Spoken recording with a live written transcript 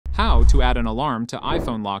How to add an alarm to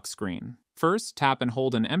iPhone lock screen. First, tap and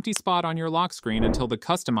hold an empty spot on your lock screen until the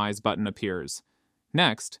Customize button appears.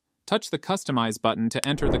 Next, touch the Customize button to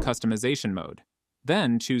enter the customization mode.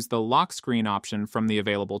 Then choose the lock screen option from the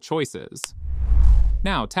available choices.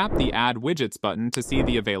 Now tap the Add Widgets button to see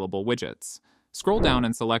the available widgets. Scroll down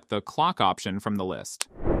and select the clock option from the list.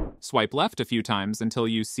 Swipe left a few times until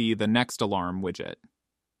you see the Next Alarm widget.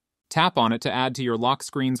 Tap on it to add to your lock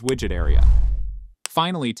screen's widget area.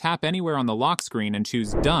 Finally, tap anywhere on the lock screen and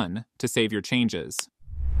choose Done to save your changes.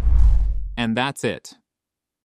 And that's it.